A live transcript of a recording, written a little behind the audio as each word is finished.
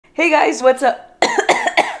Hey guys, what's up?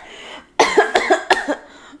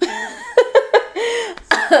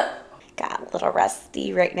 Got a little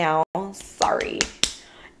rusty right now. Sorry.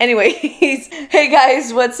 Anyways, hey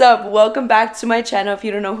guys, what's up? Welcome back to my channel. If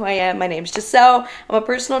you don't know who I am, my name is Giselle. I'm a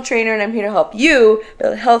personal trainer and I'm here to help you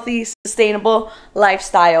build a healthy, sustainable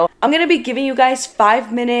lifestyle. I'm going to be giving you guys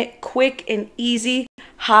 5-minute, quick and easy,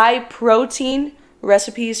 high protein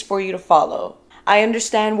recipes for you to follow. I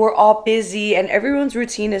understand we're all busy and everyone's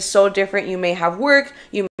routine is so different. You may have work,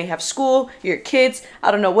 you may have school, your kids, I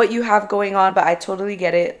don't know what you have going on, but I totally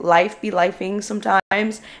get it. Life be lifing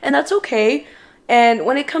sometimes, and that's okay. And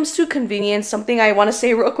when it comes to convenience, something I want to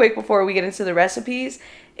say real quick before we get into the recipes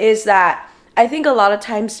is that I think a lot of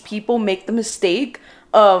times people make the mistake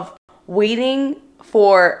of waiting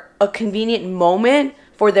for a convenient moment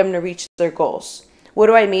for them to reach their goals. What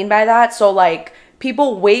do I mean by that? So like,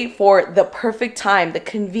 people wait for the perfect time, the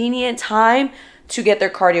convenient time to get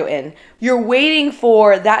their cardio in. You're waiting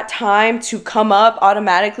for that time to come up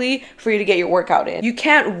automatically for you to get your workout in. You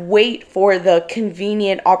can't wait for the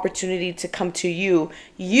convenient opportunity to come to you.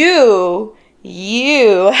 You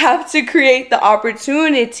have to create the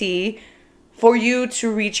opportunity for you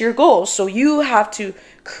to reach your goals. So you have to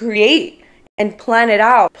create and plan it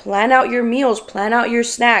out. Plan out your meals, plan out your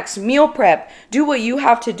snacks, meal prep. Do what you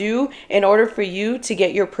have to do in order for you to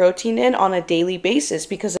get your protein in on a daily basis.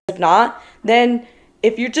 Because if not, then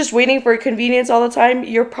if you're just waiting for convenience all the time,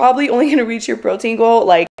 you're probably only going to reach your protein goal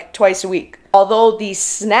like twice a week. Although these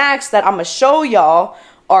snacks that I'm going to show y'all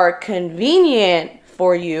are convenient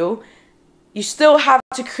for you, you still have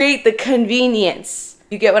to create the convenience.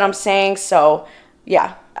 You get what I'm saying? So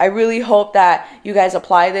yeah, I really hope that you guys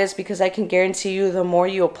apply this, because I can guarantee you the more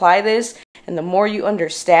you apply this and the more you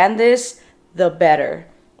understand this, the better.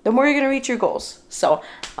 The more you're going to reach your goals. So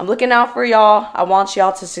I'm looking out for y'all. I want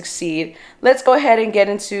y'all to succeed. Let's go ahead and get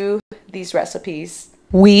into these recipes.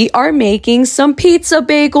 We are making some pizza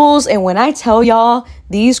bagels. And when I tell y'all,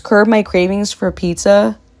 these curb my cravings for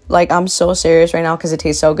pizza. Like, I'm so serious right now because it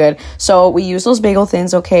tastes so good. So we use those bagel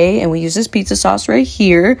thins, okay? And we use this pizza sauce right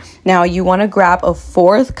here. Now you want to grab a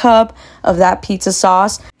 4th cup of that pizza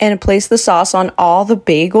sauce and place the sauce on all the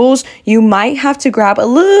bagels. You might have to grab a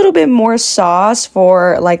little bit more sauce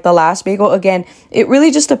for like the last bagel. Again, it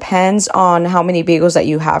really just depends on how many bagels that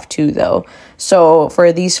you have too though. So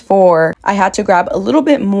for these 4, I had to grab a little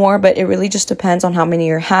bit more, but it really just depends on how many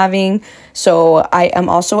you're having. So I am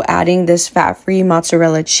also adding this fat-free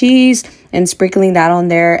mozzarella cheese and sprinkling that on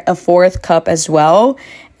there, a 4th cup as well.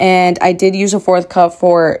 And I did use a 4th cup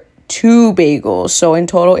for 2 bagels. So in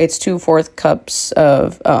total, it's 2 4th cups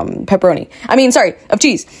of of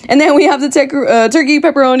cheese. And then we have the turkey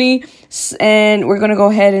pepperoni, and we're gonna go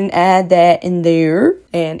ahead and add that in there.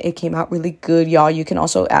 And it came out really good, y'all. You can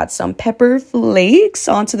also add some pepper flakes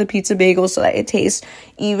onto the pizza bagel so that it tastes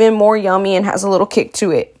even more yummy and has a little kick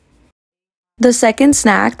to it. The second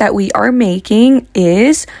snack that we are making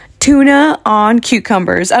is tuna on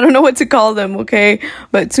cucumbers. I don't know what to call them, okay?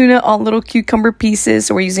 But tuna on little cucumber pieces.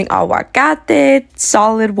 So we're using aguacate,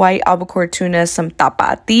 solid white albacore tuna, some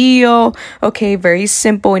tapatio. Okay, very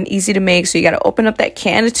simple and easy to make. So you got to open up that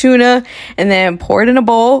can of tuna and then pour it in a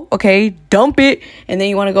bowl, okay? Dump it. And then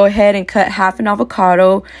you want to go ahead and cut half an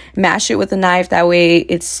avocado, mash it with a knife. That way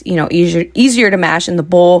it's, you know, easier to mash in the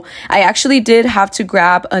bowl. I actually did have to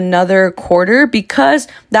grab another quarter because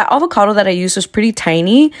that avocado that I used was pretty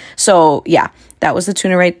tiny. So yeah, that was the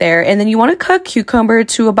tuna right there. And then you want to cut cucumber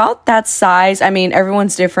to about that size. I mean,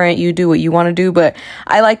 everyone's different. You do what you want to do, but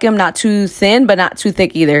I like them not too thin, but not too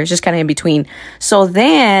thick either. It's just kind of in between. So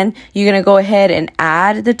then you're going to go ahead and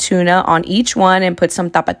add the tuna on each one and put some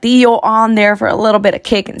tapatio on there for a little bit of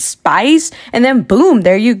kick and spice. And then boom,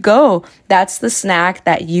 there you go. That's the snack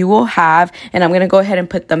that you will have. And I'm going to go ahead and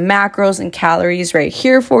put the macros and calories right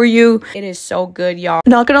here for you. It is so good, y'all.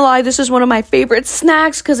 Not going to lie, this is one of my favorite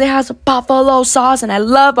snacks because it has a buffalo sauce, and I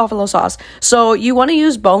love buffalo sauce. So you want to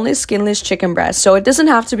use boneless, skinless chicken breast. So it doesn't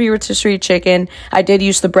have to be rotisserie chicken. I did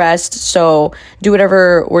use the breast, so do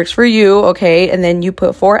whatever works for you, okay? And then you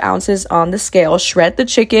put 4 ounces on the scale, shred the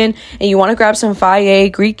chicken, and you want to grab some Faye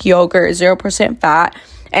Greek yogurt, 0% fat.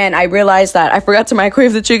 And I realized that I forgot to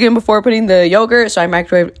microwave the chicken before putting the yogurt, so I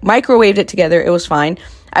microwaved it together. It was fine.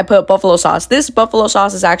 I put buffalo sauce. This buffalo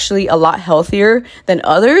sauce is actually a lot healthier than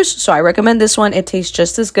others, so I recommend this one. It tastes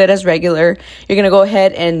just as good as regular. You're going to go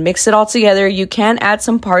ahead and mix it all together. You can add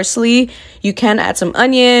some parsley. You can add some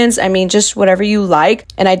onions. I mean, just whatever you like.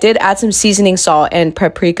 And I did add some seasoning salt and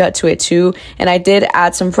paprika to it too. And I did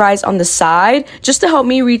add some fries on the side just to help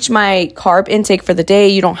me reach my carb intake for the day.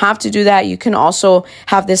 You don't have to do that. You can also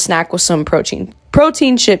have this snack with some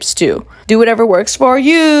protein chips too. Do whatever works for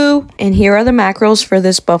you. And here are the macros for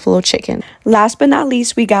this buffalo chicken. Last but not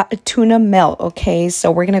least, we got a tuna melt, okay? So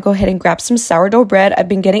we're gonna go ahead and grab some sourdough bread. I've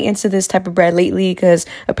been getting into this type of bread lately because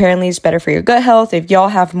apparently it's better for your gut health. If y'all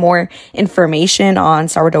have more information on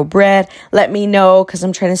sourdough bread, let me know because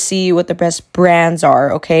I'm trying to see what the best brands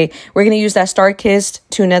are, okay? We're gonna use that Star-Kissed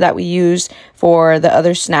tuna that we used for the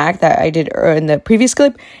other snack that I did in the previous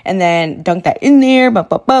clip, and then dunk that in there, and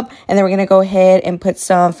then we're gonna go ahead and put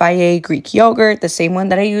some Fage Greek yogurt, the same one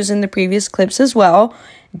that I used in the previous clips as well.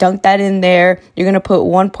 Dunk that in there. You're gonna put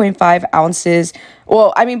 1.5 ounces.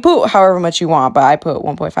 Well, I mean, put however much you want, but I put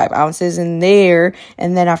 1.5 ounces in there.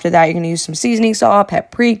 And then after that, you're gonna use some seasoning salt,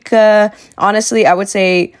 paprika. Honestly, I would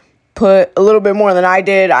say put a little bit more than I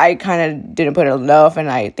did. I kind of didn't put enough, and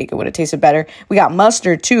I think it would have tasted better. We got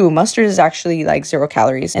mustard too. Mustard is actually like 0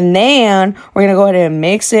 calories. And then we're gonna go ahead and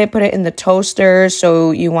mix it, put it in the toaster.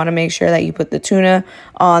 So you want to make sure that you put the tuna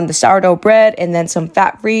on the sourdough bread and then some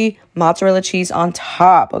fat-free mozzarella cheese on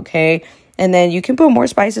top, okay? And then you can put more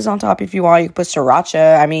spices on top if you want. You can put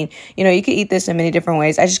sriracha. I mean, you know, you can eat this in many different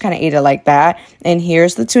ways. I just kind of ate it like that. And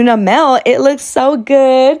here's the tuna melt. It looks so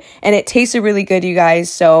good. And it tasted really good, you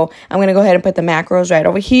guys. So I'm going to go ahead and put the macros right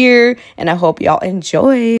over here. And I hope y'all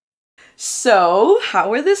enjoy. So,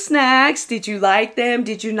 how were the snacks? Did you like them?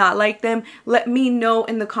 Did you not like them? Let me know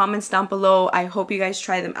in the comments down below. I hope you guys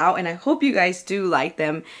try them out, and I hope you guys do like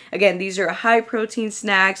them. Again, these are high protein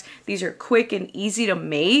snacks. These are quick and easy to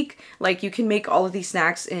make. Like, you can make all of these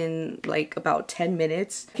snacks in like about 10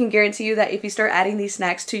 minutes. I can guarantee you that if you start adding these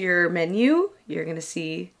snacks to your menu, you're gonna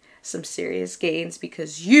see some serious gains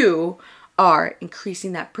because you are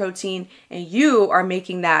increasing that protein and you are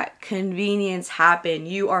making that convenience happen.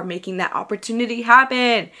 You are making that opportunity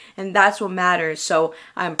happen, and that's what matters. So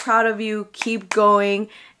I'm proud of you. Keep going.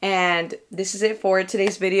 And this is it for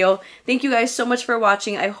today's video. Thank you guys so much for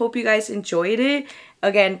watching. I hope you guys enjoyed it.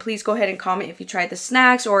 Again, please go ahead and comment if you tried the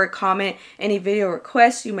snacks, or comment any video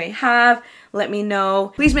requests you may have. Let me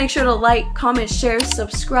know. Please make sure to like, comment, share,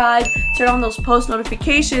 subscribe, turn on those post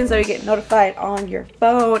notifications so you get notified on your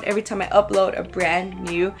phone every time I upload a brand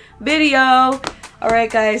new video.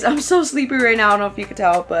 Alright guys, I'm so sleepy right now. I don't know if you can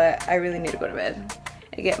tell, but I really need to go to bed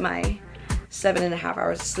and get my 7.5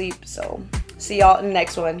 hours of sleep. So see y'all in the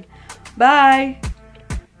next one. Bye.